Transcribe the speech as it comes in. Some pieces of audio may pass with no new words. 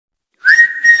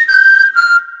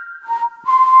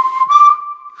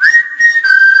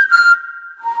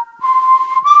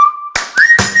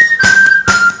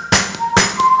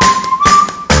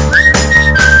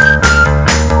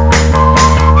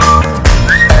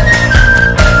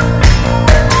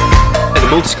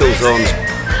multi-skill zone's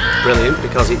brilliant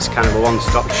because it's kind of a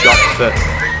one-stop shop for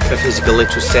physical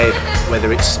literacy,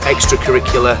 whether it's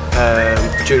extracurricular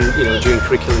during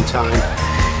curriculum time,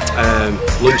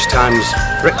 lunch times,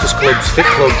 breakfast clubs, fit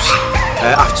clubs,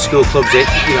 after-school clubs. It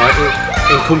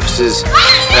encompasses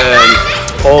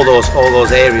all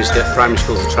those areas that primary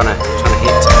schools are trying to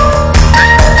hit.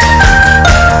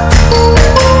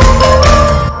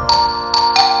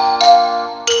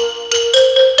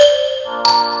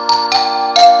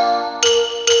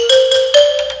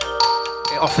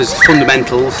 It offers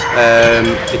fundamentals,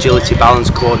 agility, balance,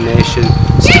 coordination,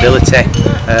 stability.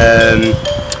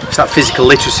 It's that physical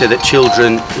literacy that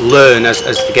children learn as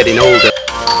they're getting older.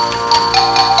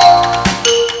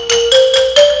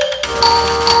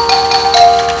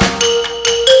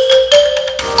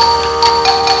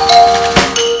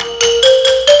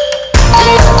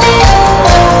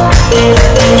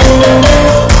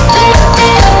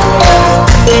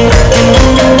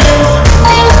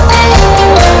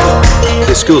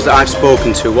 The schools that I've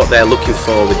spoken to, what they're looking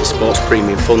for with the sports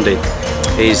premium funding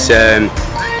is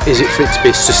it for it to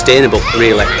be sustainable,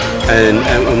 really, and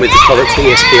with the products that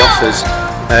ESP offers,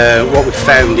 what we've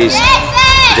found is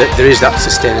that there is that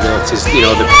sustainability.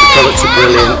 The products are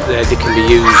brilliant, they can be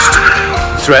used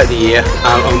throughout the year,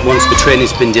 and once the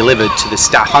training's been delivered to the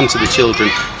staff and to the children,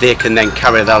 they can then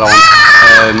carry that on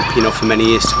for many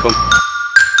years to come.